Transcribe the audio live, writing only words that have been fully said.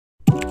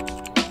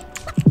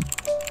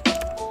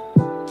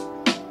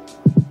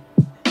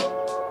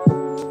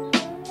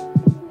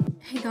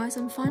guys,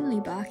 I'm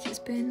finally back. It's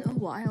been a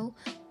while.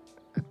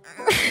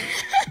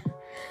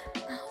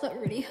 Oh, that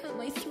really hurt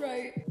my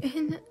throat.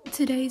 In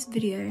today's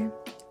video,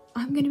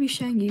 I'm going to be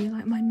showing you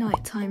like my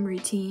nighttime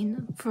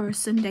routine for a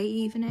Sunday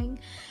evening,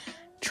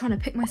 trying to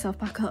pick myself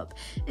back up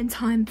in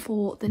time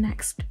for the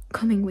next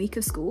coming week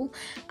of school.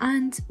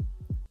 And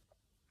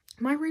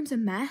my room's a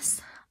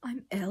mess.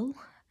 I'm ill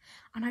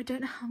and I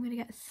don't know how I'm going to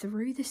get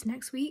through this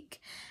next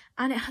week,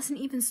 and it hasn't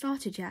even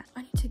started yet.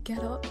 I need to get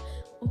up,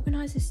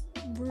 organise this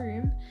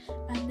room,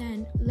 and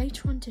then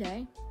later on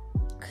today,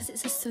 because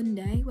it's a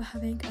Sunday, we're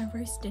having a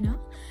roast dinner,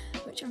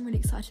 which I'm really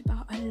excited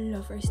about. I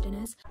love roast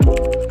dinners.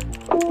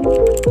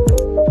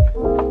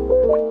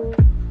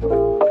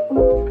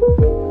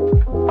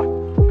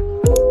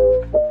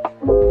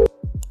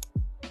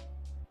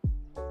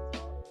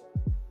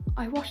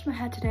 I washed my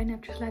hair today and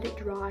I've just let it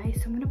dry,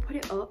 so I'm going to put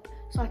it up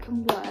so I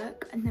can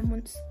work, and then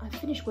once I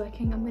finish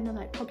working I'm going to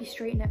like probably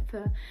straighten it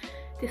for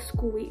this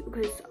school week,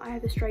 because I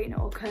either straighten it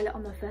or curl it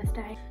on my first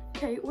day.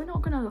 Okay, we're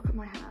not going to look at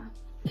my hair.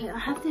 Okay, I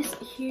have this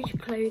huge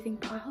clothing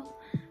pile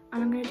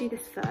and I'm going to do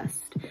this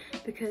first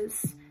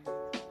because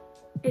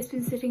it's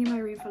been sitting in my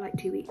room for like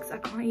 2 weeks. I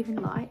can't even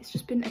lie, it's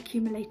just been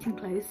accumulating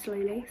clothes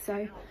slowly.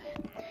 So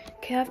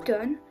okay, I've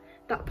done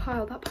that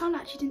pile. That pile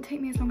actually didn't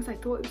take me as long as I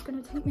thought it was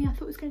going to take me. I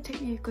thought it was going to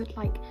take me a good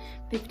like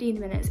 15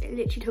 minutes. It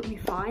literally took me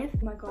 5.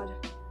 Oh my god,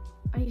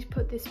 I need to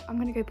put this, I'm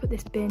going to go put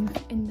this bin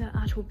in the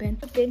actual bin.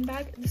 A bin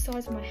bag the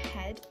size of my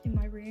head in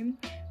my room,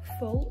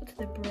 full to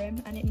the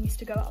brim, and it needs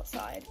to go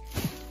outside.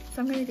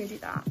 So I'm going to go do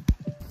that.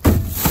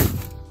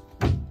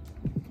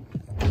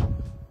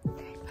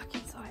 Okay, back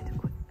inside.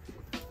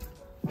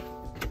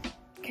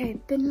 Okay,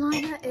 bin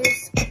liner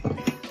is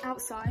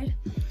outside.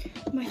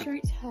 My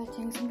throat's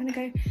hurting, so I'm going to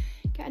go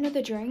get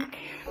another drink.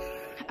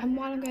 And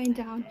while I'm going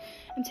down,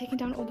 I'm taking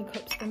down all the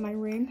cups in my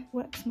room.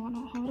 Work smart,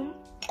 not harder.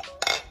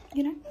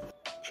 You know?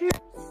 Cheers.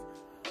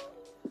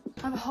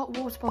 I have a hot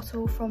water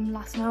bottle from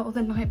last night or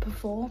the night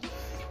before.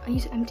 I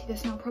need to empty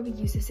this and I'll probably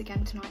use this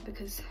again tonight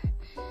because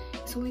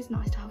it's always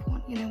nice to have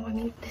one, you know what I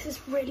mean? This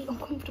is really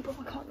uncomfortable,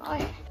 I can't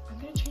lie. I'm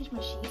going to change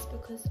my sheets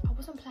because I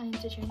wasn't planning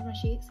to change my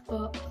sheets,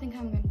 but I think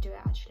I'm going to do it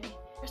actually.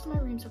 The rest of my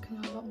room's looking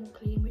a lot more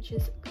clean, which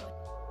is good.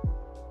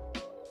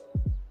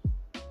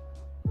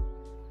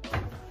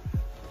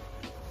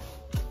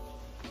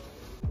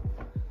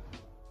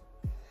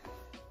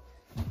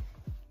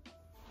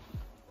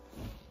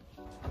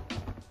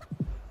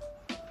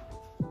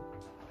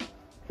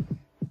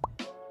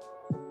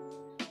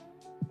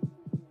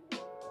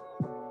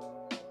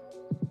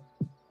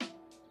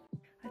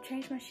 I've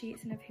changed my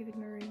sheets and I've hoovered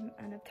my room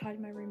and I've tidied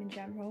my room in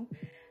general,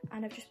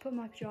 and I've just put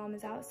my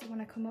pyjamas out so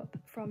when I come up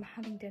from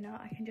having dinner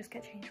I can just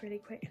get changed really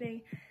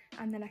quickly,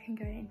 and then I can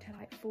go into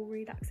like full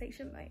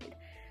relaxation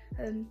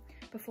mode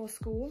before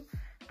school.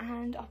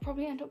 And I'll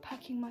probably end up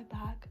packing my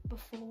bag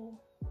before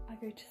I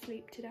go to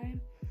sleep today,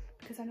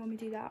 because I normally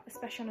do that,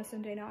 especially on a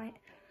Sunday night,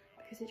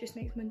 because it just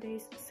makes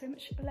Mondays so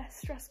much less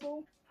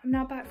stressful. I'm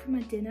now back from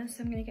my dinner,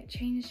 so I'm going to get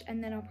changed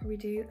and then I'll probably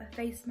do a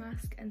face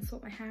mask and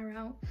sort my hair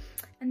out,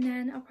 and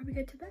then I'll probably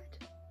go to bed.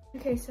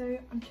 Okay, so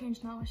I'm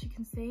changed now, as you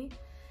can see,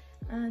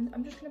 and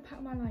I'm just going to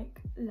pack my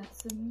like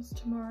lessons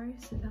tomorrow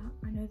so that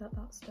I know that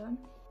that's done.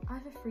 I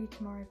have a free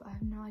tomorrow, but I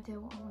have no idea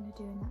what I want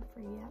to do in that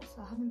free yet,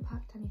 so I haven't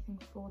packed anything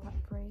for that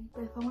free.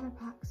 But if I want to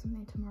pack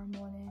something tomorrow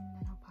morning,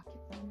 then I'll pack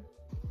it then.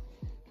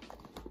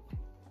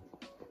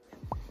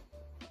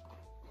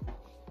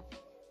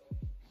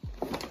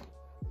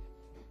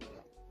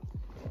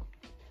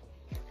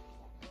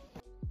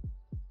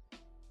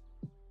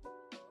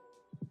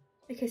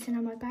 Okay, so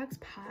now my bag's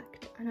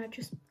packed and I've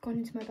just gone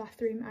into my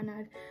bathroom and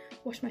I've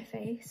washed my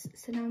face.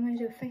 So now I'm going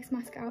to do a face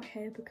mask out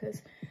here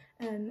because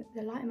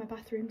the light in my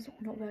bathroom's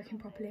not working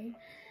properly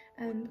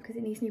because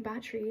it needs new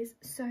batteries.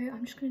 So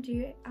I'm just going to do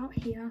it out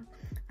here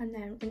and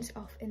then rinse it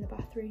off in the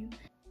bathroom.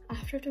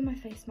 After I've done my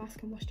face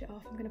mask and washed it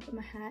off, I'm going to put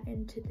my hair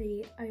into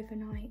the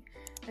overnight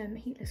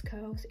heatless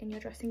curls in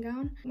your dressing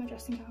gown. My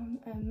dressing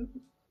gown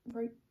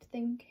rope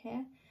thing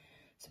here.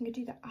 So I'm going to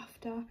do that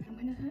after. I'm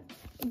going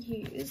to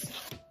use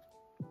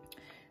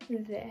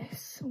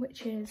this,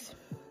 which is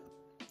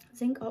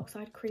zinc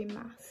oxide cream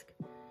mask,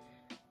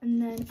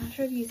 and then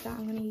after I've used that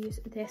I'm going to use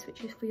this,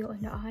 which is for your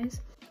under eyes.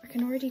 I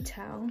can already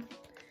tell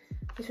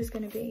this is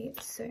going to be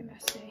so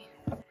messy.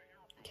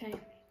 Okay,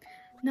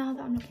 now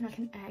that I'm looking like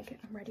an egg,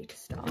 I'm ready to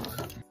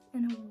start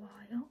in a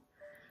while,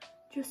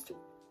 just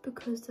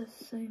because they're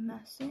so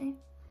messy.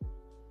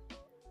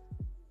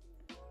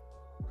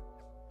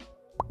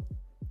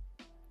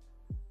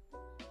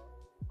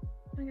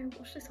 I'm going to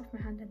wash this off my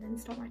hand and then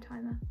start my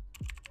timer.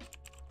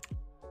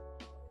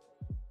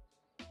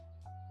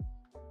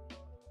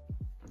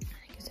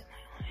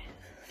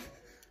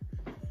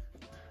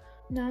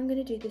 Now I'm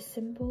going to do this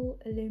simple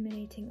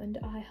illuminating under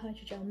eye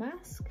hydrogel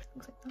mask.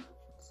 Looks like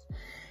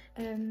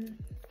that.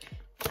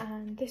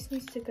 And this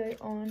needs to go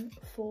on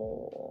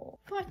for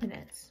 5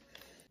 minutes.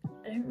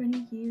 I don't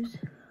really use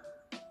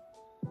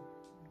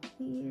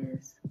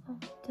these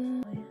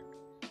often.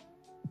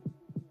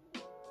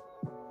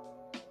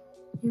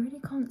 You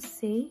really can't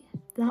see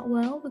that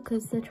well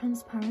because they're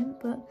transparent,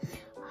 but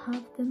I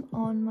have them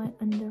on my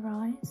under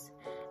eyes,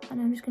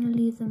 and I'm just going to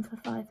leave them for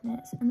 5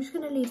 minutes. I'm just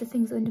going to leave the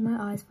things under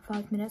my eyes for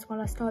 5 minutes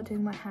while I start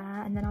doing my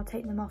hair, and then I'll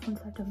take them off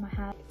once I've done my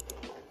hair.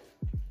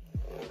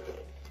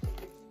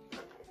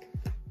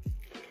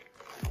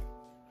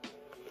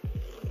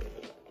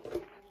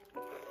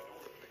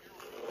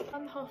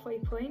 On the halfway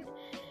point,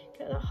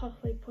 get that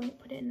halfway point,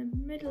 put it in the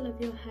middle of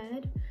your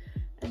head,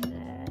 and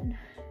then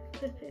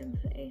clip it in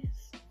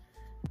place.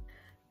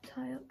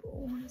 Tie up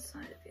one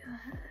side of your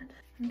head.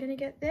 I'm gonna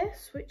get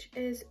this, which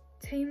is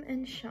Tame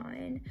and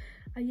Shine.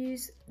 I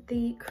use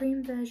the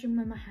cream version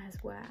when my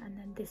hair's wet, and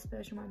then this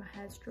version when my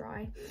hair's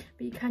dry,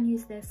 but you can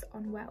use this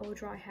on wet or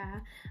dry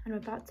hair. And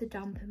I'm about to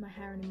dampen my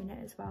hair in a minute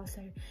as well,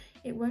 so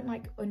it won't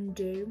like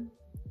undo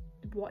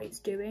what it's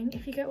doing,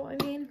 if you get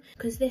what I mean,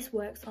 because this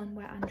works on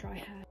wet and dry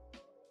hair.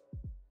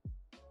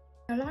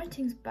 The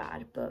lighting's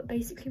bad, but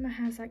basically my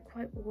hair's like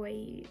quite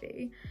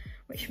wavy,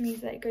 which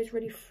means that it goes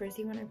really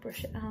frizzy when I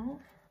brush it out.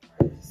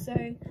 So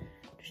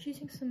just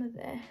using some of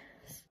this.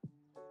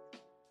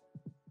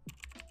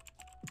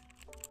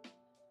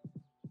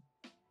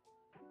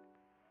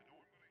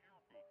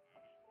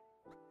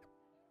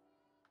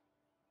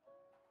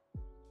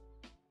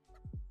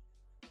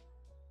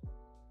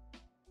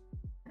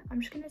 I'm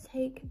just going to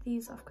take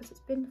these off because it's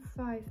been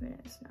 5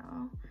 minutes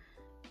now.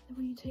 And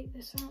when you take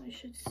this out, it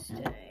should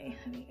stay. There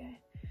we go.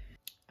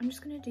 I'm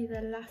just going to do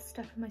the last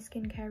step of my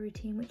skincare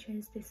routine, which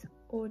is this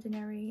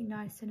Ordinary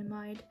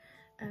Niacinamide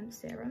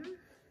serum.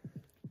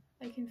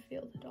 I can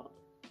feel the dot.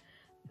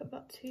 Got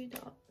about 2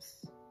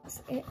 dots.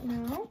 That's it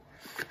now.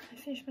 I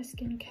finished my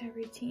skincare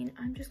routine.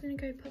 I'm just going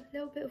to go put a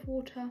little bit of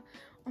water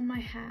on my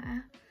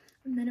hair.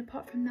 And then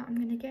apart from that, I'm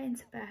going to get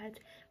into bed,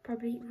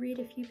 probably read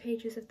a few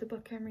pages of the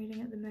book I'm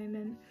reading at the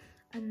moment,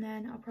 and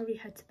then I'll probably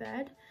head to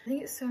bed. I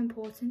think it's so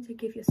important to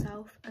give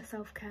yourself a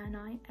self-care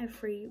night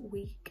every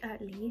week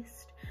at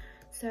least.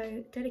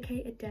 So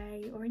dedicate a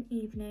day or an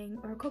evening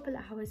or a couple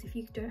of hours if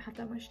you don't have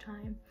that much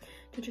time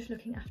to just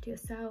looking after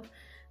yourself.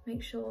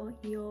 Make sure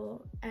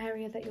your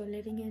area that you're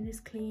living in is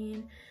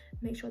clean,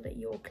 make sure that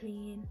you're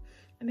clean,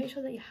 and make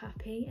sure that you're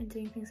happy and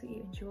doing things that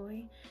you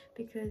enjoy,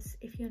 because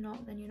if you're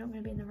not, then you're not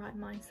going to be in the right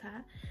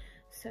mindset.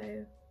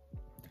 So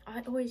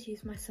I always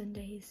use my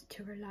Sundays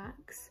to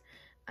relax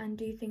and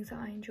do things that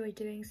I enjoy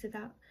doing, so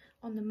that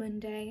on the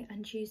Monday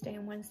and Tuesday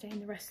and Wednesday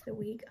and the rest of the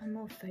week I'm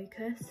more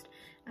focused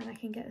and I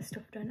can get the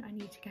stuff done I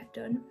need to get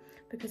done,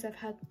 because I've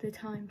had the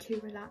time to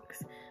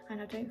relax and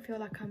I don't feel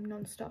like I'm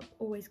non-stop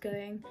always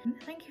going.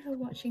 Thank you for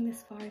watching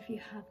this far if you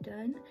have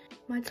done.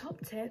 My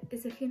top tip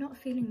is, if you're not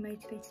feeling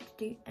motivated to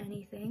do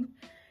anything,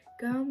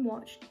 go and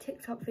watch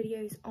TikTok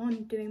videos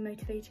on doing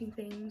motivating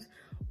things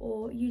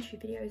or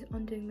YouTube videos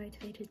on doing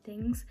motivated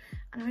things,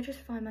 and I just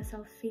find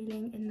myself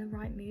feeling in the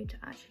right mood to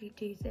actually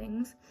do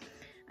things.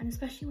 And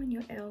especially when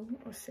you're ill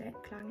or sick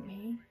like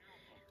me,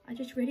 I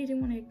just really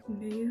didn't want to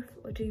move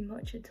or do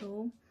much at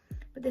all,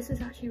 but this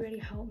has actually really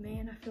helped me,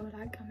 and I feel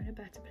like I'm in a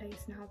better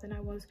place now than I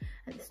was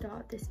at the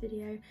start of this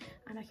video,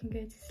 and I can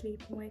go to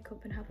sleep and wake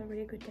up and have a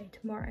really good day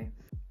tomorrow.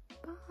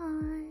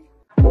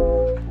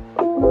 Bye.